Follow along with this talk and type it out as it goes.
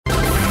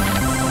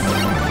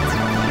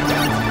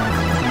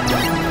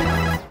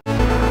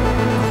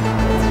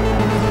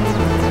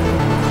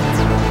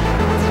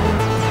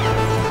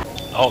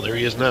Oh, there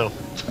he is now.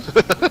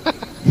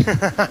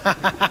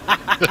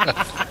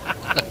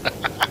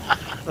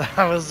 That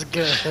was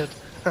good.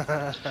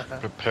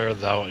 Prepare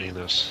thou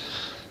anus.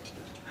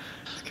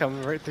 It's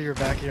coming right through your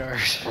backyard.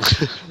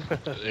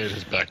 In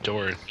his back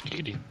door.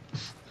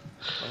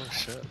 Oh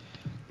shit.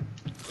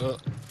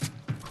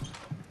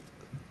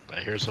 I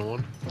hear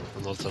someone.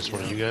 Unless that's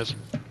one of you guys.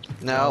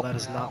 No, that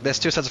is not. there's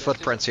 2 sets of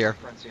footprints here.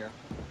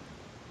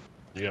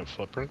 You have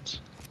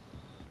footprints?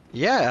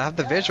 Yeah, I have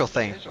the visual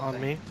thing.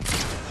 On me.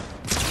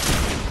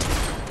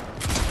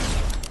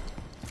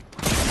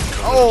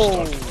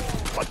 Oh!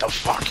 What the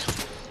fuck?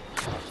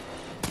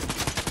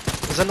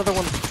 There's another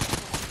one.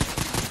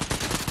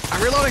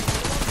 I'm reloading.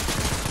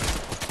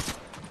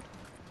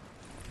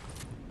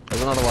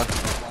 There's another one.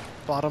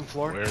 Bottom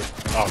floor. Where?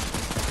 Oh.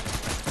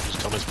 Just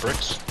come as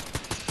bricks?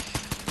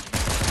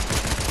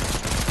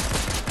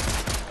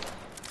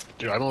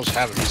 Dude, I almost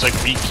have him. He's like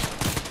weak.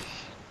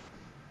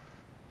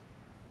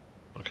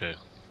 Okay,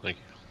 thank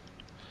you.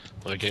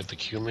 Will I get the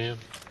Q man?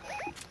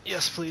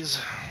 Yes, please.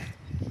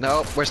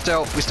 No, we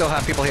still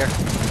have people here.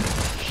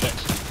 Shit.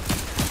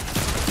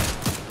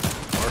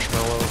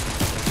 Marshmallow.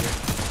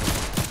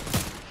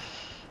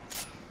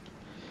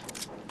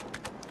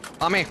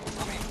 On me.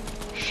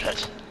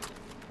 Shit.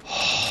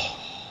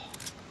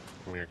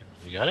 Weird.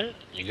 You got it?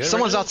 You good?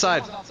 Someone's right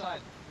outside.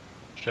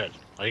 Shit.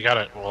 Oh, you got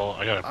it. Well,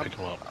 I gotta pick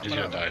him up. He's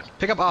gonna die.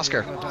 Pick up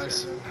Oscar. I'm gonna die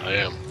soon. I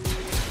am.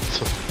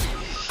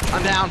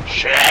 I'm down.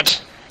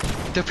 Shit!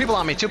 2 people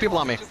on me. 2 people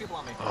on me.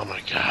 Oh my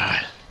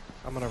god.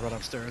 I'm gonna run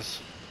upstairs.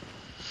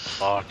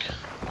 Fuck.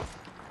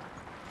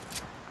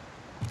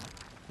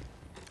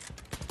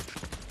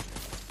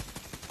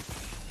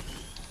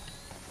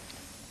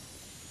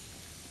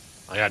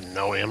 I got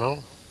no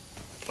ammo.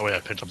 Oh wait, I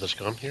picked up this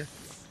gun here.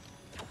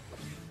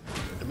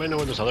 Anybody know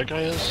where this other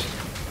guy is?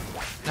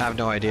 I have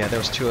no idea. There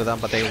was 2 of them,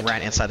 but they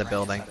ran inside the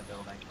building.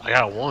 I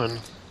got one.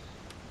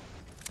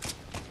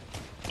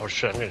 Oh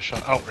shit, I'm getting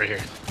shot. Oh, right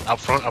here. Out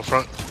front, out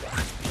front.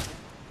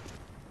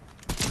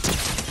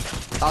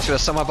 Oscar,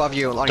 there's someone above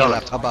you, on your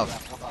left,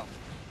 above.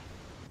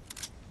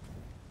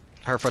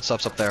 Her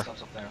footsteps up there.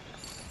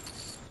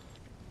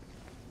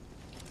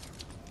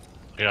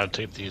 I gotta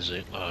tape these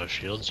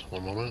shields.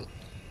 One moment.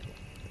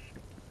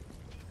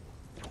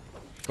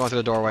 Going through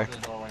the doorway.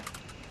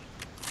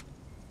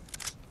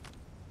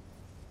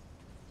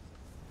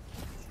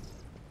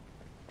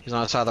 He's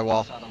on the side of the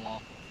wall.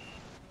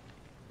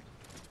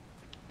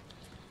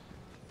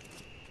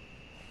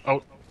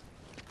 Oh,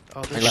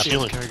 Oh, I there's got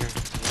shield healing. carrier.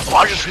 Oh,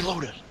 I just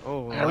reloaded.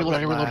 Oh, I reloaded,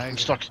 I reloaded. lag. I'm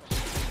stuck.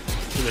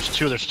 Dude, there's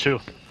two, there's two.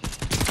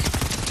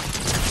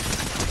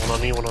 One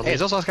on me, one on Hey, me.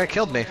 those guy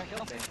killed me.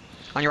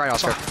 On your right,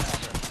 Oscar.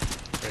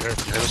 Right here,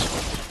 behind us.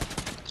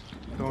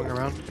 Going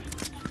around.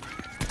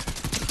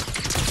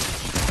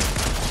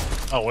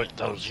 Oh wait,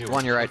 that was you. One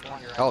on your right.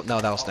 Oh,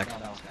 no, that was Nick.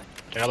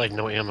 I got like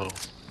no ammo.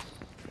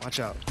 Watch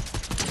out.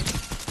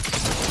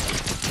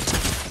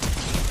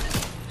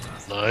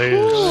 Nice.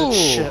 Good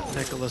shit,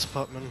 Nicholas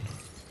Putman.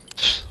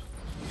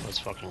 Let's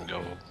fucking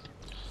go.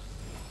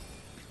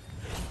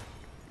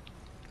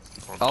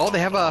 Oh, they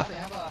have a...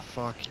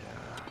 Fuck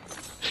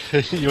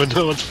yeah. You wanna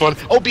know what's fun?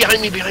 Oh,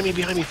 behind me, behind me,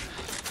 behind me.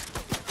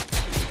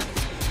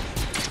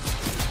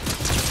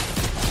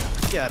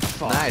 Get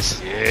fucked.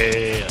 Nice.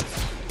 Yeah.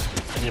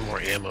 I need more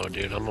ammo,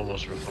 dude. I'm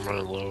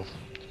running low.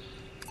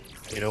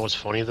 You know what's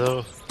funny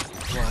though?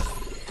 What?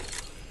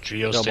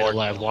 Geo Billboard. stayed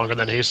alive longer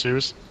than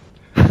Jesus.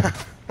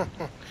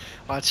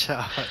 Watch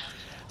out.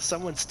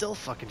 Someone's still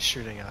fucking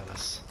shooting at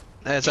us.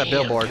 Hey, it's that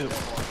Damn, billboard. dude.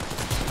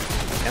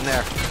 In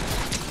there.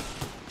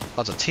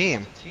 That's a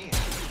team.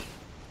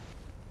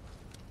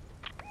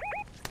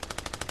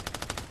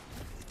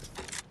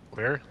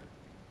 Where?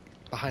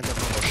 Behind the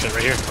Oh shit,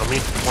 right here, on me,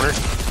 corner.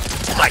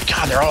 Oh my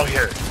god, they're all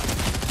here.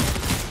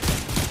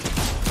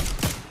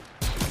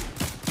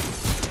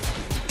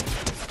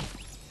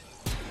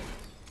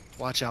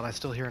 Watch out, I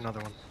still hear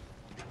another one.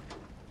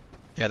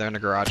 Yeah, they're in the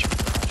garage.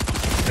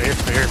 Right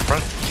here in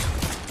front.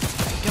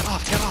 Get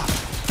off, get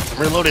off! I'm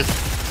reloading.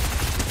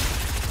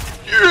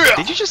 Yeah!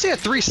 Did you just say a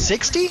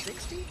 360?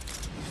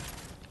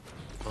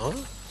 Huh?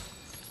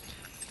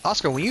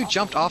 Oscar, when you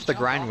jumped off the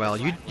grind well,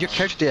 your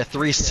character did a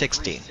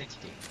 360.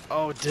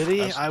 Oh, did he?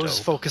 That's I was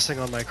dope. focusing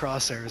on my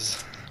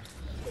crosshairs.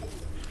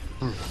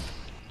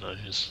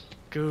 Nice.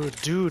 Good,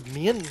 dude,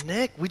 me and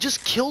Nick, we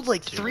just killed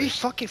like three,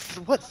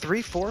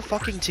 four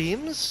fucking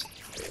teams?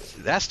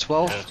 That's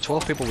 12, Yeah.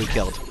 12 people we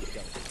killed.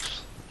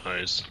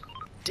 Nice.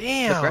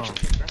 Damn! Look,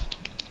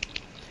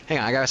 hang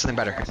on, I got something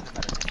better.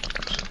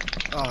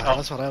 Oh,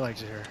 that's what I like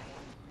to hear.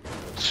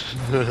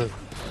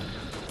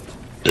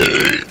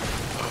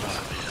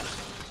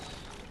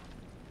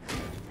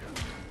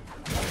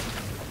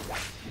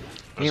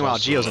 Meanwhile,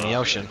 also, Geo's in the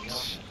ocean.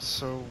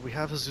 So, we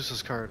have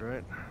Jesus' card,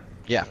 right?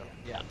 Yeah.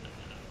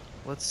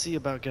 Let's see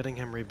about getting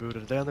him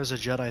rebooted. Then there's a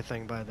Jedi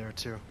thing by there,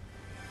 too.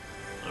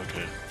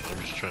 Okay, I'm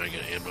just trying to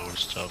get ammo and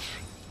stuff.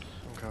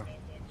 Okay.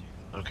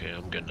 Okay,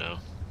 I'm good now.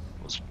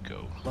 Let's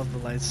go. Love the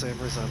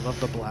lightsabers, I love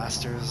the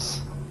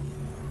blasters.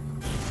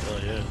 Oh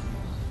yeah.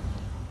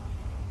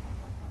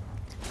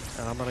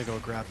 And I'm gonna go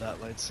grab that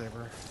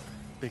lightsaber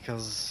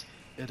because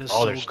it is Oh,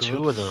 so there's good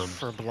 2 of them.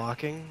 for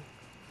blocking.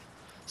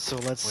 So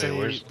let's Wait, say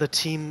where's- the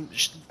team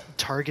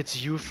targets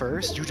you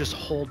first, you just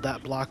hold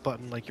that block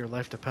button like your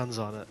life depends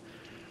on it,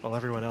 while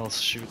everyone else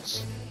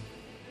shoots.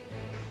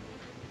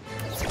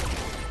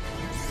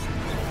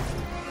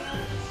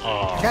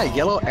 Oh. I got a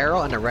yellow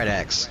arrow and a red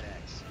X.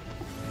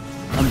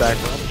 I'm back.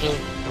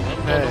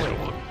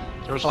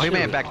 There was Oh, he 2.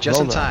 made it back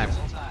just in Well time. done.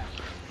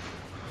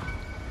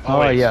 Oh, Oh,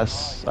 wait.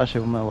 yes.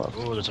 Actually, on my left.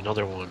 Oh, there's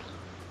another one.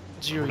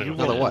 Gio, you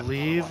Another won't what?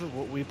 believe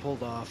what we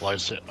pulled off.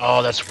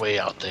 Oh, that's way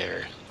out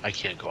there. I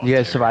can't go out You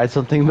guys there. survived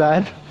something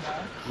bad?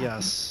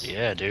 Yes.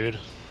 Yeah, dude.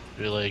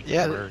 We like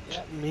Yeah. were-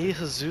 Me,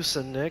 Jesus,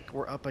 and Nick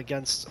were up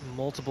against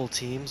multiple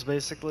teams,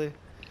 basically.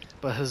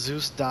 But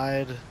Jesus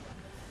died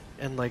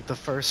in, like, the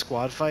first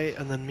squad fight,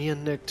 and then me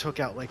and Nick took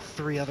out, like,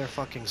 3 other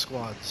fucking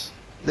squads.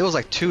 There was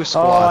like 2 Oh,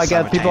 squads.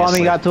 I got people on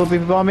me. Got 2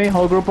 people on me.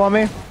 Whole group on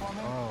me.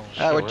 Oh,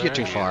 We're Where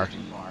too are you? far.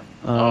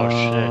 Oh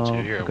shit,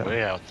 dude, you're okay.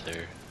 way out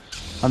there.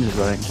 I'm just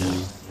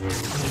running.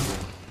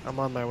 I'm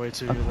on my way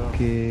to you, though.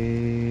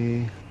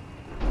 Okay.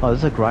 Oh,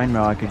 there's a grind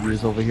rail I could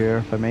use over here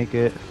if I make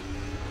it.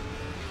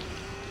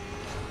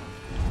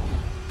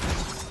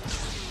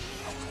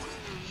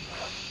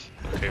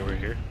 Okay, we're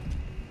here.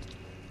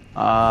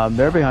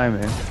 They're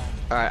behind me.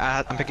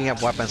 Alright, I'm picking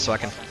up weapons so I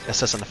can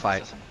assist in the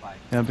fight.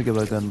 Yeah, I'm picking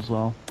up a gun as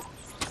well.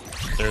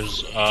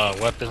 There's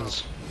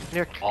weapons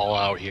Nick, all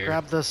out here.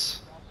 grab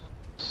this.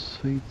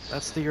 Sweet.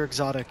 That's your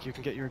exotic. You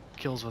can get your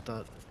kills with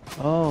that.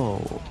 Oh,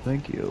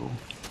 thank you.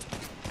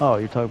 Oh,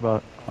 you're talking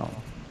about. Oh,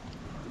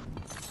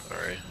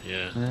 Alright,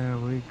 yeah. there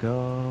we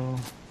go.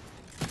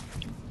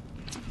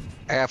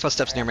 I got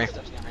footsteps near me.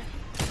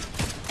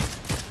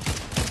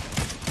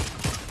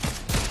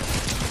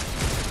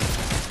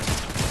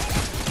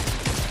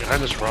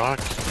 Behind this rock.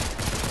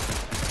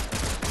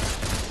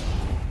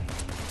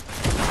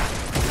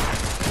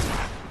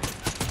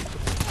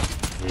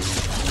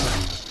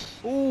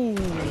 Ooh,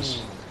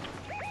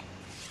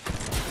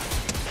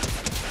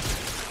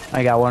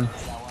 I got one.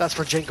 that's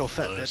for Janko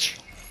Fett, Nice.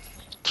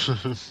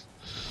 bitch.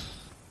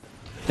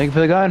 Thank you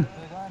for the gun.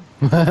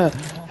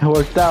 It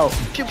worked out.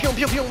 Pew pew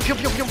pew pew pew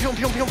pew pew pew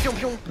pew pew pew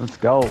pew. Let's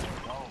go.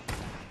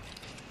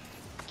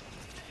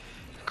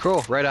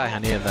 Cool, red eye, I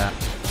needed that.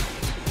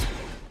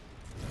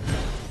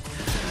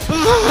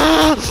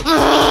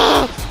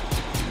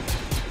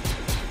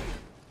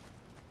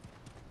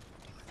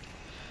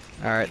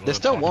 Alright, there's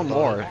still one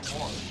more.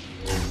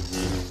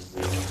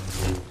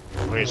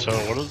 Wait, so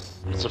what is...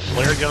 It's a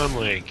flare gun,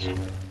 like...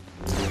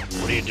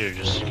 What do you do?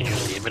 Just can you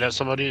just aim it at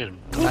somebody and...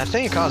 I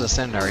think it causes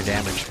incendiary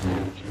damage.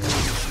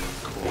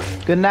 Cool.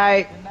 Good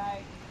night.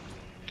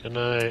 Good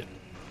night.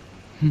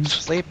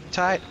 Sleep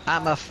tight,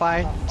 I'ma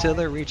fight till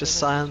it reaches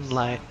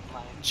sunlight.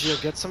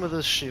 Gio, get some of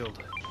this shield.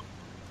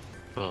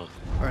 Oh.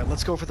 Alright,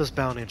 let's go for this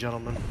bounty,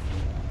 gentlemen.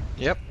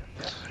 Yep.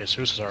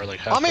 Jesus is already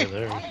like On me! halfway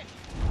there.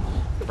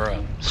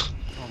 Bruh.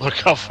 Look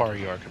how far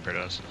you are compared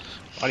to us.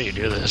 Why do you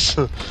do this?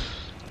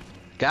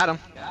 Got him.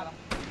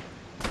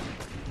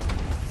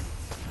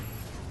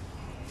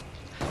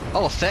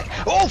 Oh,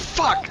 oh,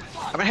 fuck!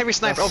 I'm a heavy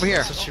sniper over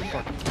here. Such your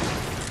fucking...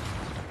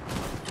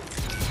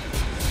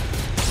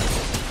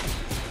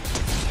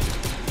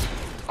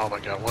 Oh my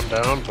god, one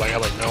down, but I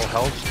got like no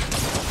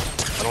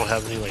health. I don't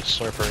have any like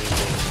slurp or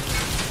anything.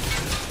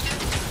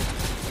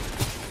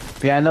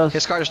 Behind us.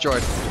 His car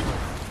destroyed.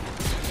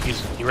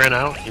 He ran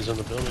out, he's in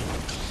the building.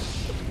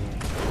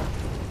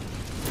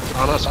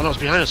 On us,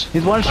 behind us.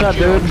 He's one On shot,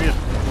 Gio, on dude. Gio.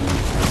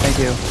 Thank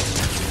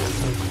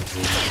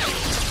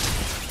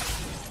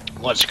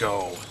you. Let's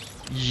go.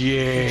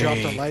 You dropped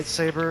a Yay.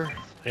 lightsaber.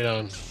 Hang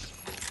on.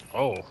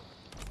 Oh.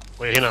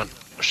 Wait, hang on.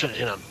 Oh, shit,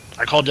 hang on.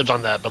 I called dibs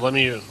on that, but let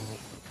me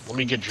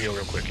get Gio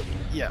real quick.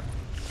 Yeah.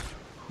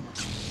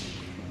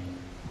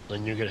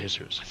 Then you get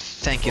Jesus.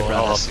 Thank you, Well,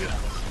 I'll brothers. help you.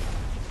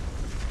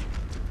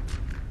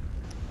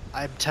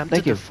 I'm tempted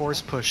Thank you. to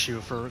force push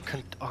you for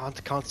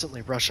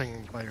constantly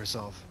rushing by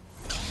yourself.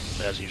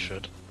 As you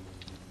should.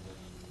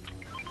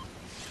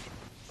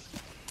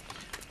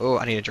 Oh,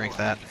 I need to drink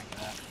that.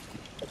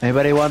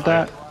 Anybody want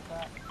that?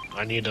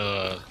 I need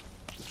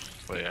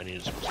Wait, I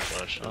need some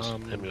splashes.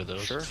 Hit me with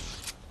those. Sure.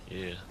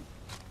 Yeah.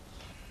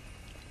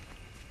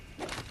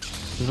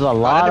 There's a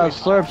lot of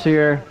didn't- slurps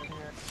here.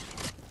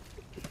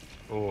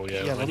 Oh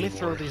yeah. Yeah, I let me need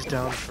throw more. these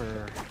down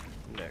for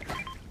Nick.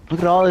 Look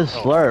at all this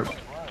Oh. slurp.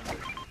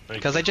 Thank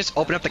Because I just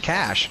opened up the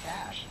cache.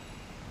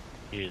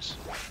 you. Jeez.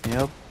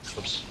 Yep.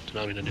 Oops. Did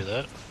not mean to do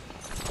that.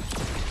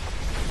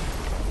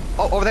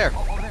 Oh, over there.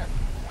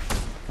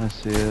 I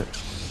see it.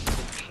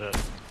 Shit.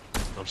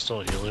 I'm still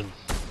healing.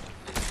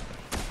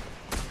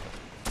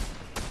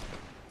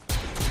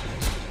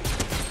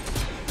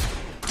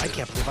 I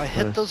can't believe I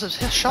hit Yes. those as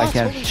his I shots.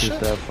 can't Holy shoot shit.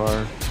 that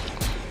far.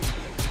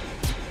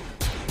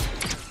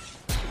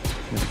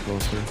 Get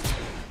closer.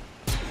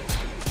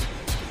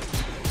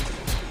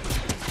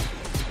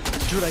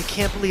 Dude, I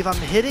can't believe I'm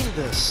hitting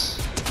this.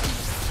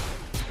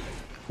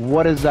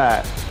 What is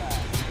that?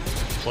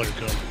 Flare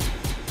gun.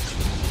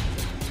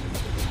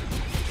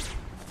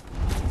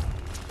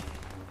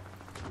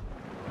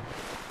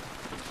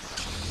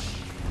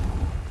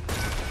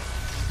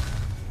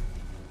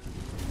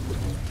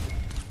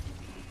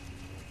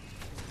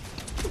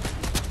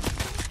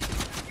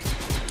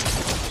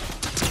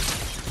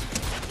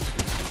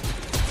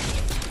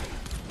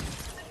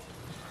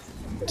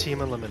 team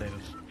eliminated.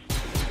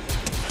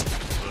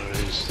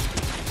 Nice.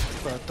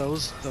 But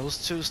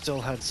those two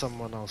still had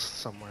someone else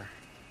somewhere.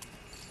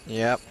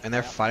 Yep, and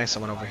they're fighting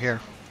someone over here.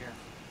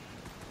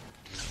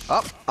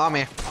 Oh, on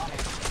me.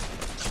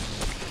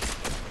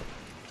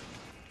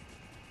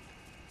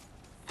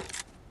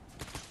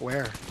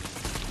 Where?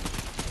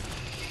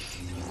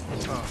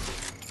 Oh,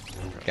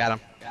 Got him.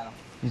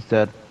 He's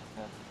dead.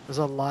 there's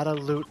a lot of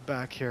loot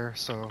back here,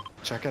 so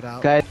check it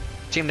out. Guys,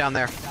 Team down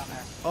there.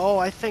 Oh,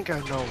 I think I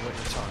know what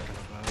you're talking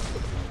about.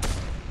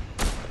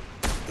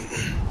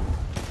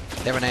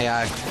 They have an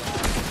AI.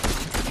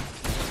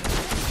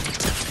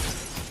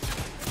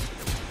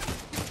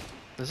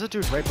 There's a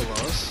dude right below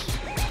us.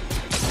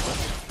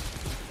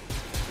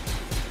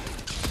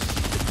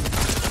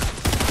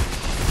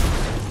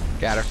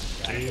 Got her.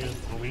 Damn,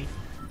 homie.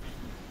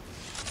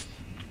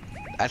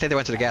 I think they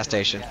went to the gas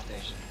station.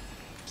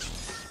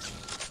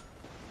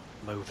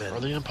 Move For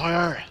in. the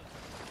Empire.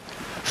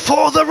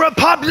 For the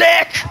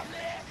Republic!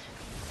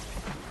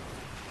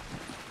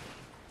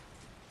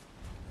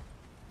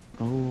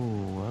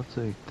 oh, I'll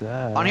take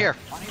that. On here.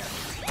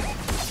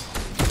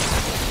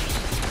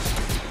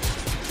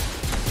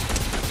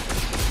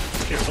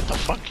 Here, what the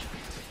fuck?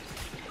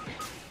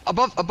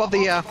 Above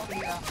the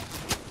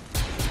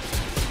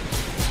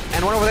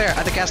and one over there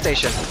at the gas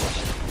station.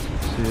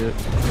 See it.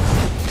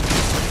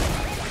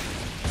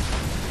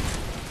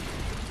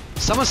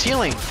 Someone's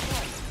healing.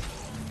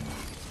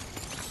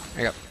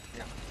 There you go.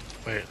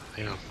 Wait,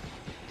 hang on.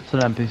 It's an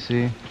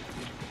NPC.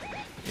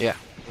 Yeah.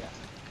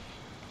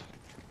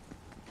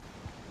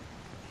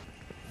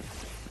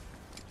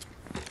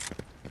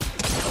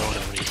 I don't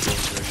have any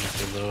heals or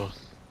anything though.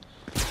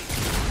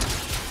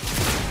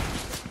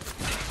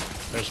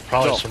 There's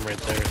probably Go. some right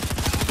there.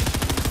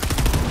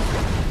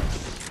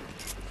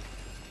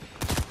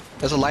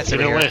 There's a lightsaber Get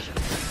here. away.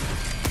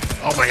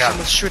 Oh my god.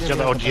 Someone's shooting You got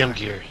me the in the ODM back.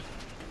 gear.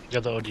 You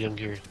got the ODM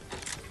gear.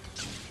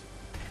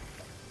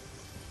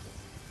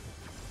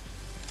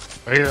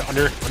 Right here,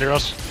 under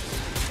us.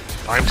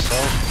 By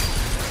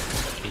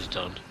himself. He's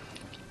done.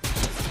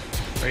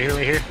 Right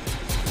here.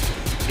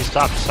 He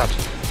stopped.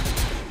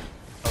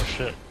 Oh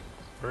shit.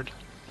 Word.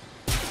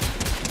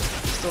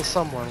 Still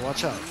someone,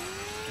 watch out.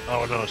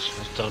 Oh no,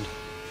 it's done.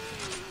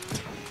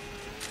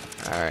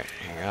 Alright,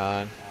 hang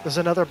on. There's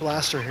another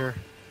blaster here.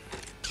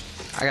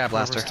 I got a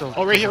blaster. We're still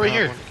Oh, right here, picking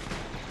right that here.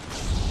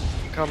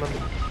 one.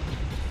 Coming.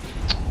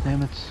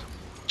 Damn it.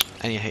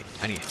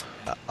 I need.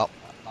 Oh.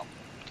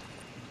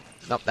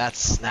 Nope,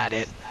 that's not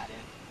it.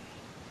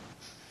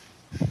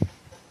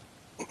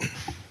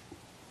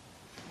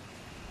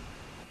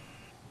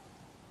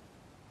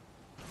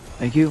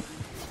 Thank you.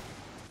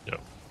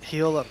 Yep.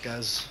 Heal up,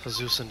 guys.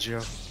 Jesus and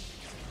Geo.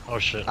 Oh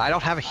shit. I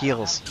don't have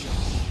heals.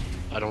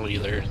 I don't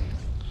either.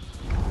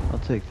 I'll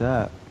take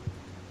that.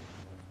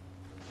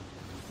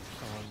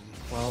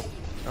 Well,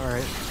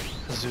 alright.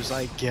 Jesus,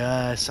 I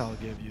guess I'll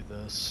give you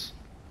this.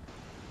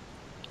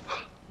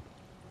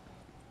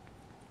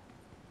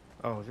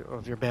 Oh,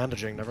 if you're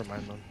bandaging, never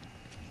mind then.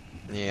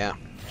 Yeah.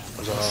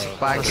 There's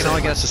But I can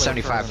only get us to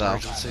 75 though.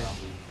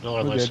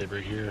 another We're good.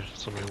 lightsaber here.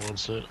 Somebody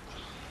wants it.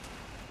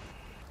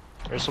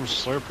 There's some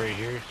slurp right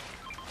here.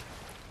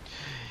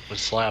 With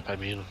slap, I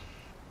mean.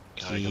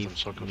 God, I guess I'm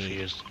so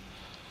confused.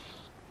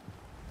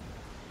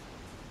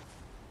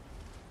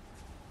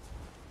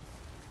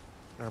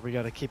 Alright, we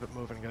gotta keep it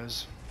moving,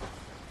 guys.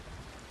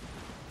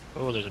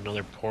 Oh, there's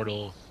another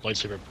portal.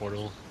 Lightsaber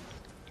portal.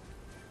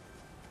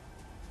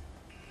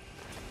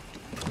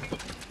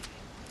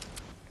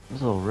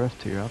 There's a little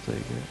rift here, I'll take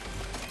it.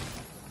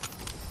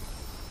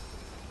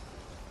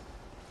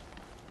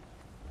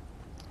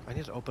 I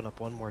need to open up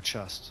one more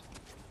chest.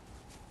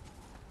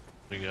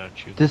 We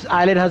got you. This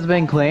island has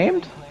been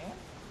claimed?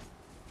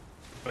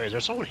 Wait, is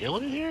there someone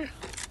healing in here?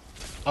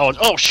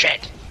 Oh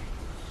shit!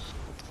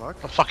 What the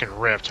fuck? I'm fucking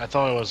ripped. I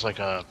thought it was like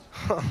a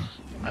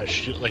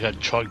like a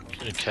chug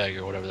keg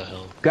or whatever the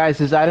hell. Guys,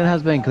 this island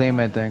has been claimed,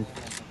 I think.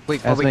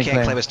 But That's we been can't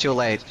claimed. claim it's too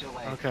late.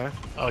 Okay.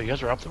 Oh, you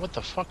guys are up there? What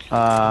the fuck?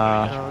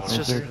 No, it's Is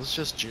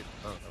just, there-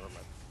 oh,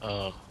 never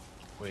mind.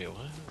 Wait,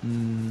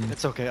 what?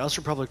 It's okay. Us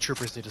Republic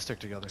troopers need to stick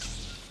together.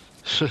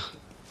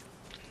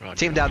 Roger.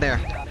 Team down there.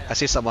 I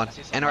see someone.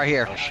 And right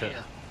here. Oh shit.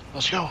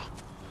 Let's go.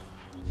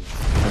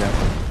 Okay.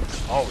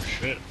 Oh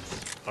shit.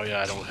 Oh yeah,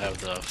 I don't have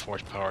the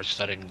force power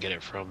because I didn't get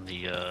it from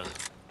the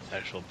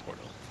actual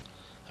portal.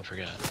 I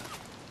forgot.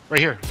 Right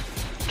here.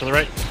 To the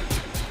right.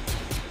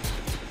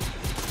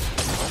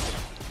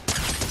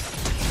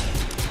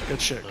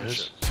 Good shit, good Nice.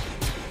 shit.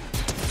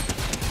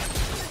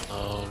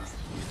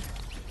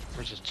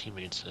 Where's his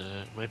teammates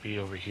at? Might be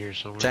over here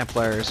somewhere.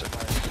 Templars.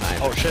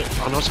 Oh shit.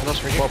 On us, right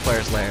 4 here.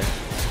 players layer.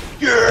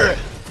 Yeah!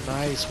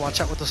 Nice.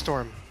 Watch out with the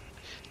storm.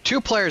 2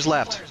 players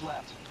left.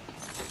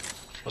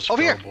 Let's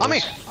Over go, here, on me.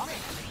 boys.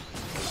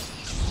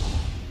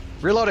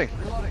 Reloading.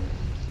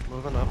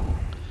 Moving up.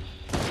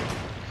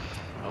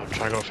 Oh,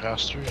 try to go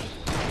faster.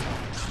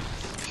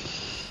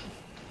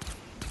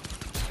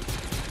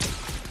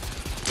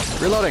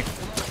 Reloading.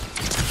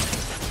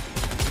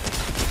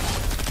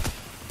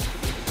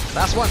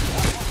 Last one.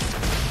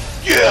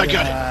 Yeah, I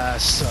got it.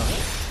 Yes.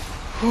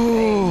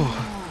 Whew.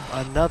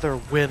 Another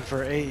win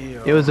for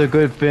AEO. It was a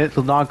good fit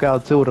to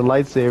knockout too with a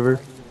lightsaber.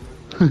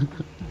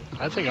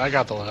 I think I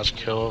got the last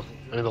kill.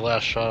 I mean, the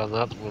last shot on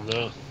that one,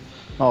 though.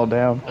 Oh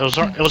damn. It was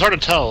hard to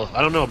tell.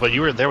 I don't know, but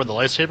you were there with the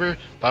lightsaber,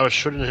 but I was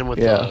shooting him with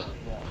Yeah.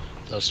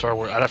 the Star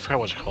Wars. I forgot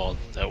what it's called.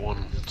 That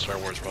one Star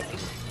Wars weapon.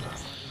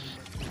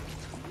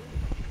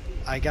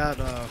 I got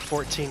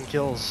 14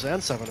 kills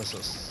and 7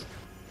 assists.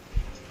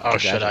 Oh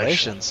shit!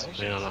 Congratulations.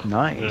 Yeah,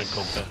 Nice. I'm gonna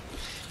go back.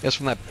 It was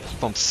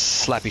from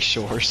Slappy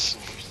Shores.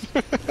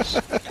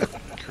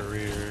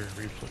 Career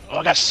replay. Oh,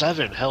 I got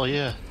 7. Hell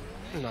yeah!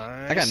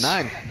 Nice. I got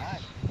 9.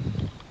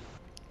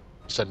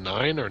 Said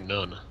 9 or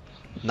none?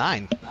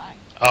 9.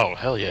 Oh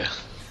hell yeah!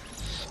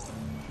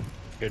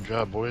 Good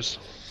job, boys.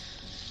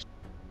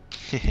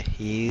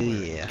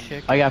 Yeah.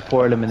 Kick I got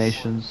 4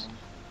 eliminations.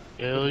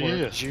 Hell Good work,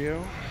 yeah!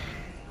 Gio.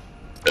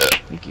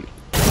 Thank you.